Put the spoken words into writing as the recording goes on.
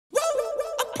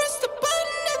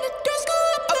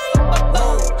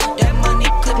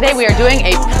today we are doing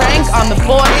a prank on the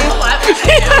boys.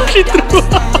 She threw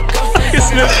up.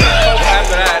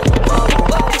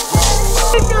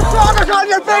 Your bloggers on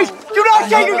your face! Do not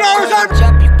take your daughters on!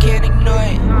 You can't ignore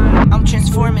it. I'm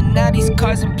transforming now these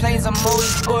cars and planes, I'm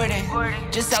always boarding.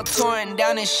 Just out touring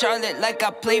down in Charlotte like I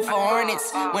play for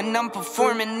Hornets. When I'm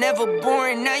performing, never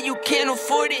boring, now you can't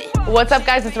afford it. What's up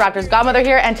guys, it's Raptors Godmother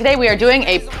here, and today we are doing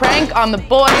a prank on the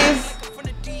boys.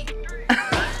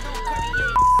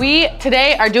 We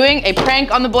today are doing a prank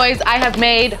on the boys. I have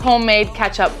made homemade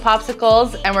ketchup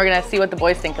popsicles, and we're gonna see what the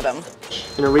boys think of them.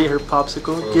 Gonna rate her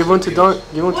popsicle. Give one to Don.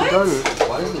 Give one to Donnie.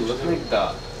 Why does it look like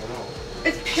that?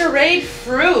 It's pureed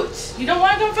fruit. You don't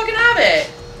want to go fucking have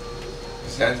it.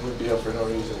 His hands would be up for no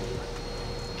reason.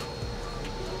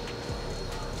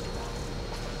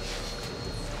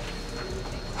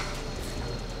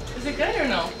 Is it good or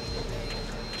no?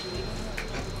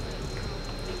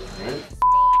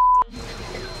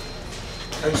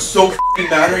 I'm so f***ing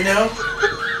mad right now.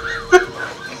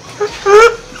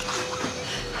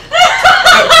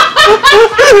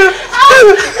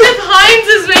 If Heinz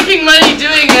is making money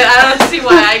doing it, I don't see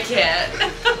why I can't.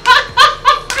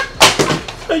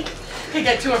 Okay,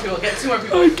 get two more people. Get two more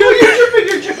people. You're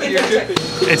dripping.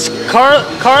 It's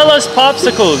Carla's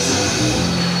popsicles.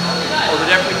 Oh, they're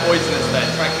definitely poisonous then.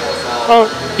 Try to kill us all. Oh,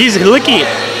 he's licking it.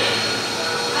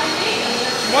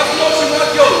 She wants to know if she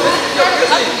wants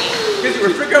Because we're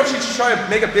figuring out if she's trying to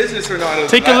make a business or not.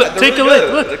 Take a look. Take a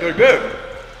look. Look. They're good.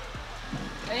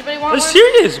 Anybody want That's one?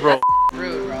 serious, bro.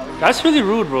 Rude, bro. That's really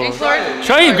rude, bro. Thanks, Lord.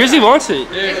 Try it. Grizzly wants it.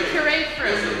 It's pureed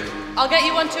fruit. I'll get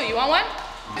you one too. You want one?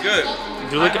 Good.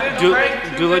 Do a shout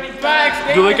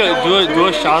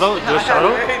out. Do a shout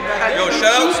out. Yo,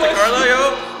 shout outs to Carla,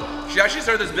 yo. She actually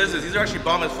started this business. These are actually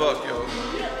bomb as fuck, yo.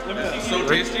 So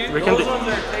tasty. Don't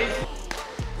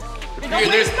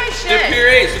waste my shit. They're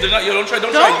puree, so they're not. Yo, don't try.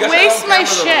 Don't Don't waste my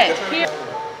shit. Here.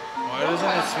 Why doesn't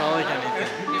it smell like anything?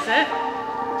 Is it?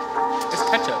 It's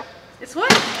ketchup. It's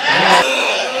what?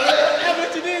 That's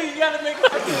what you do. You gotta make it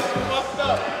fucked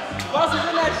up. Boss is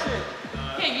in that shit.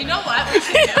 Okay, you know what we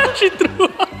should do? She threw up.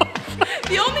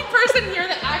 The only person here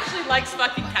that actually likes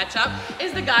fucking ketchup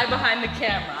is the guy behind the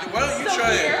camera. Why don't you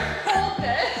try here, it? hold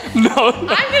this. No. I'm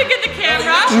gonna get the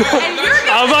camera, and you're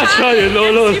gonna I'm not trying it.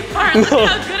 No. see part. Look how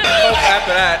good it is.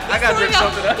 After that, I gotta drink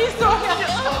something else. He's throwing up.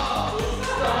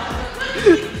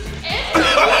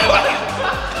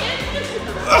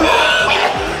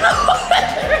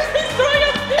 He's throwing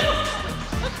up too.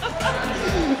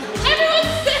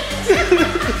 Everyone's sick.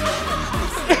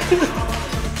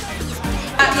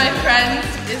 My friends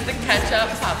is the ketchup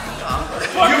popsicle.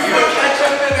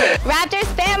 Raptors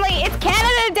family, it's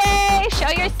Canada Day! Show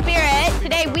your spirit.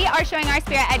 Today we are showing our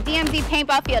spirit at DMZ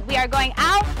Paintball Field. We are going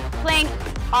out playing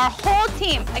our whole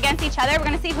team against each other. We're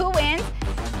going to see who wins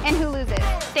and who loses.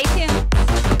 Stay tuned.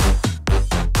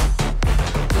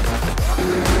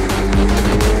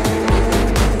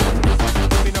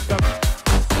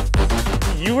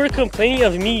 You were complaining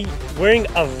of me wearing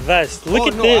a vest. Look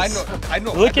at this. I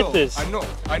know. Look at this. I know.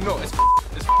 It's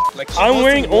like I'm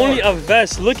wearing only a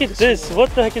vest. Look at this. What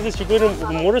the heck is this? You're going to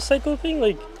a motorcycle thing?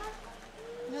 Like.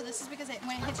 No, this is because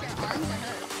when it hits your arms, it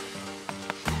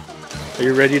hurts. Are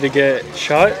you ready to get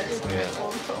shot? Yeah.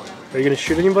 Are you gonna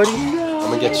shoot anybody?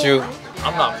 I'm gonna get you.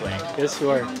 I'm not playing. Yes,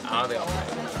 you are. I don't think I'll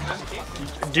play.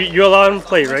 You allow him to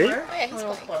play, right? I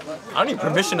don't need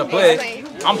permission to play. You're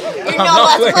not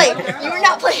allowed to play. You were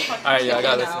not playing. Alright, yeah, I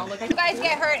got this. If you guys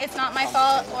get hurt, it's not my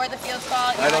fault or the field's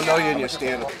fault. I don't know you and your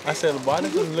stand. I said, why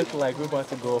does it look like we're about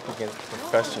to go up against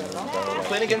professionals, bro? We're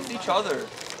playing against each other.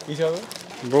 Each other?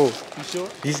 Bro, You sure?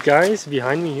 these guys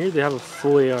behind me here, they have a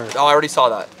full AR. Oh, I already saw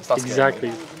that. It's not scary.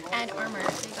 Exactly. And armor.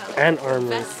 And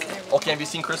armor. Okay, have you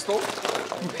seen Crystal?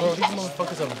 Bro, these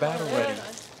motherfuckers are battle ready.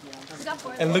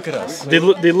 And look at us. They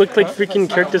look like freaking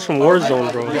characters from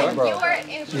Warzone, bro. Yeah, bro.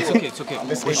 It's okay.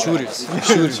 We're shooters.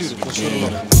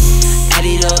 Add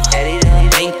it up,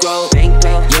 bankroll,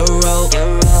 euro,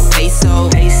 peso,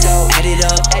 add it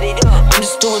up, I'm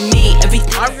just doing me, everything.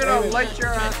 I'm gonna light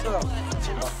your ass up.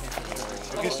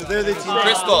 Okay, so they're the team.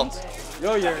 Crystal.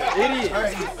 Yo, you're an idiot.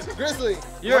 Grizzly.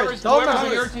 You're a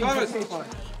dumbass.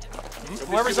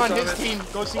 Whoever's on his team,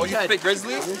 go see Oh, you Ted. pick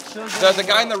Grizzly? There's a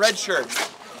guy in the red shirt.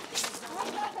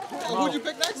 Who'd you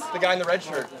pick next? The guy in the red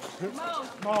shirt.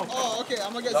 Oh, okay,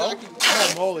 I'm gonna get No? Zaki.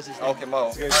 Mo is his name. Okay,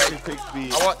 Mo. He picks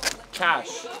B. I want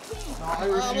cash. I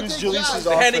refuse Jaleesa's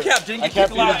The handicap didn't get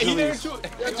kicked last. Yeah, Jazz, he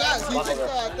picked I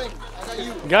think. I got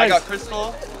you. I Guys, got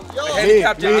Crystal. Yo, The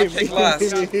handicap didn't get kicked last.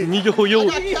 yo,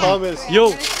 Thomas.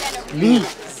 yo, me.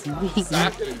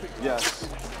 Yes.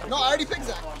 No, I already picked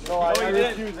Zach. No, I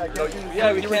refuse.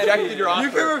 Yeah, we rejected your offer. You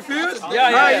can refuse?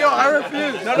 Yeah. Yo, I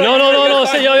refuse. No.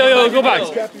 Say, yo, go back.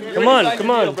 Come on.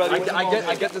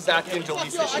 I get the Zach and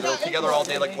Jaleesa. She go together all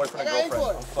day like boyfriend and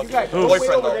girlfriend.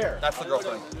 Boyfriend though. That's the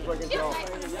girlfriend.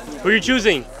 Who are you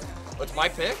choosing? What's my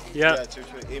pick? Yeah.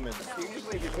 Amen.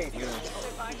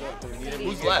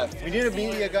 Who's left? We need a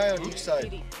media guy on each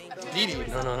side. Didi.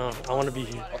 No. I want to be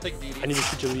here. I'll take Didi. I need to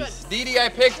shoot Jalise. Didi, I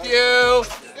picked you.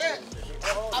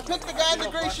 I picked the guy in the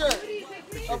gray shirt.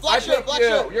 Black shirt.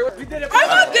 We did it. I'm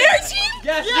on their team?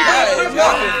 Yes.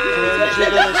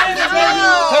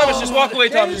 Thomas, just walk away,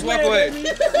 Thomas. Just walk away. Are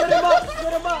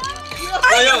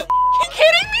you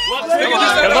kidding me?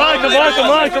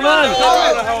 Come on.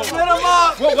 Split him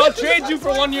up. We'll trade you for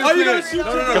 1 year. No.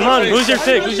 Come on, who's your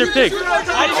pick? I'll keep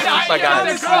my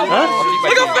guy. Huh?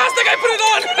 Look how fast that guy put it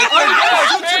on.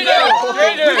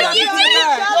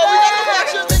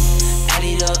 Add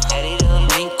it up,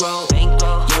 bankroll,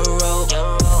 euro,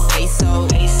 peso,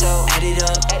 add it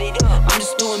up. I'm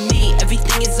just doing me,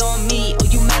 everything is on me. Oh,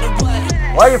 you matter what?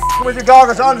 Why are you f***ing with your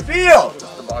goggles on the field?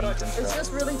 It's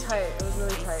just really tight. It was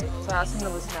really tight. So I asked him to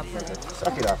loosen up for me.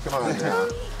 Suck it up, come on now.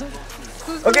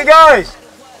 Okay guys,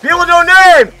 people know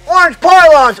name. Orange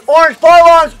pylons all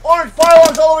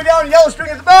the way down, yellow string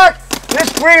at the back.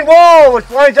 This green wall which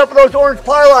lines up with those orange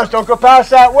pylons, don't go past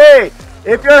that way.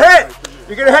 If you're hit,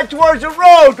 you're gonna head towards the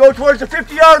road, go towards the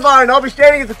 50-yard line. I'll be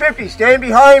standing at the 50. Stand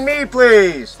behind me,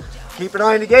 please. Keep an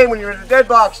eye on the game when you're in the dead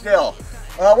box still.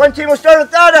 One team will start at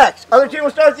that X, other team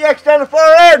will start at the X down the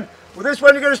far end. With this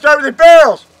one, you're gonna start with your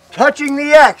barrels touching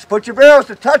the X. Put your barrels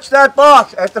to touch that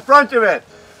box at the front of it.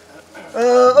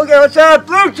 Okay, let's have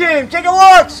blue team. Take a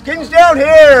walk. Skins down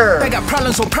here. I got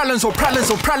problems I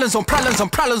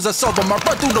solve them. I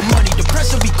run through the money, the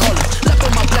pressure be calling. Left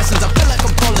on my blessings, I feel like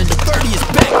I'm calling. The 30 is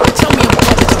back. Tell me I'm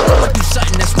calling. I'm going through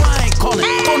something, that's why I ain't calling.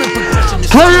 Phone in progression.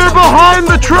 Player behind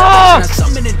the truck!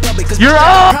 You're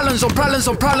up! Problems I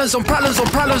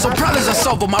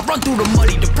solve them. I run through the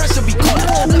money, the pressure be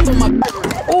calling. Left on my.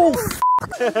 Oh,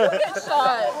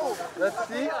 Let's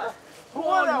see. Who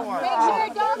won that one? Make sure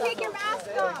don't take your mask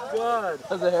off. God.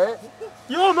 Does it hurt?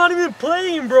 Yo, I'm not even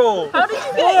playing, bro. How did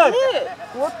you get hit?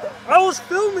 I was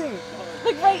filming.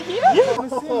 Like right here? Yeah.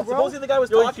 Supposedly the guy was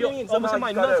talking to me and somehow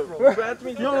my nuts, bro.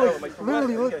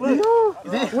 Literally, look.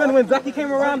 When Zachy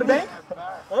came around the bank?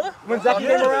 Huh? When Zachy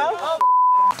came around?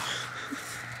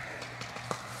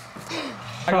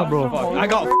 I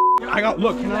got,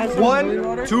 look,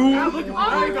 1, 2, 3,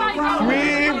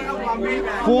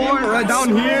 4, right down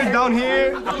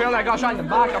here. I feel like I got shot in the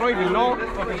back, I don't even know.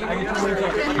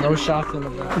 No shots in the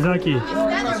back. Zachy,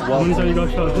 when time you got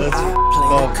shot? Play a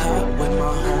cup with my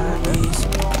homies.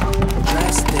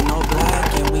 Dressed in all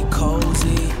black and we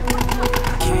cozy.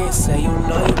 Can't say you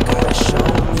know, you gotta show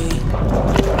me.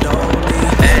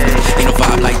 Ain't no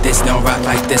vibe like this, don't rock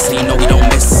like this, and you know we don't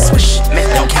miss. Swish,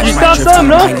 don't catch my drift, I'm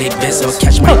like they biz or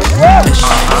catch my fish.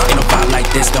 Ain't no vibe like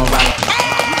this, don't rock.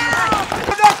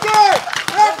 That's good!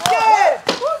 That's good!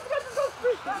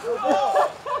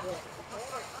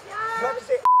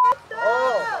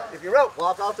 Oh, if you're out,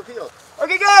 walk off the field.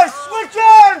 Okay guys, switch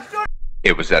ends!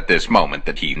 It was at this moment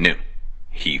that he knew.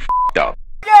 He f***ed up.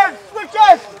 Again, switch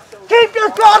ends! Keep your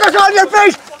goggles on your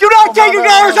face! Do not take your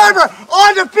goggles over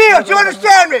on the field, you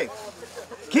understand me?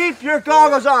 Keep your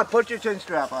goggles on. Put your chin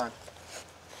strap on.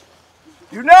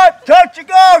 Do not touch your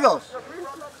goggles.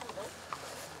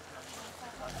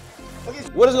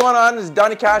 What is going on? This is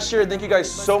Donnie Cash here. Thank you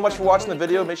guys so much for watching the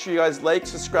video. Make sure you guys like,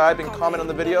 subscribe, and comment on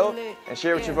the video. And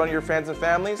share it with one of your fans and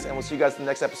families. And we'll see you guys in the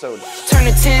next episode. Turn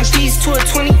a 10 piece to a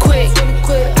 20 quick.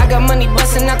 I got money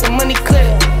busting out the money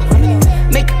clip.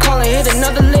 Make a call and hit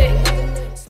another lick.